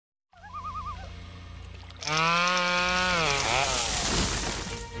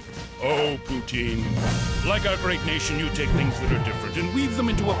Poutine. Like our great nation, you take things that are different and weave them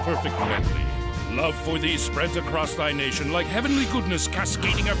into a perfect medley. Love for thee spreads across thy nation like heavenly goodness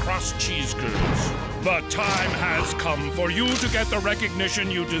cascading across cheese curds. The time has come for you to get the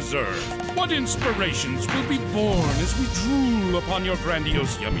recognition you deserve. What inspirations will be born as we drool upon your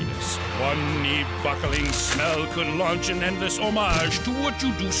grandiose yumminess? One knee-buckling smell could launch an endless homage to what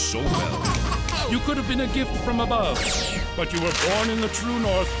you do so well. You could have been a gift from above, but you were born in the true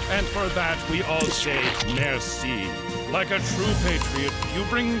north, and for that we all say merci. Like a true patriot, you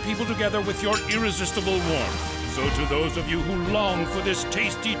bring people together with your irresistible warmth. So to those of you who long for this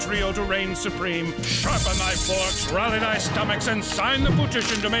tasty trio to reign supreme, sharpen thy forks, rally thy stomachs, and sign the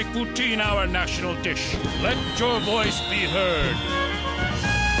Poutition to make poutine our national dish. Let your voice be heard.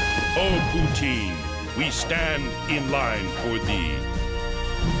 Oh, Poutine, we stand in line for thee.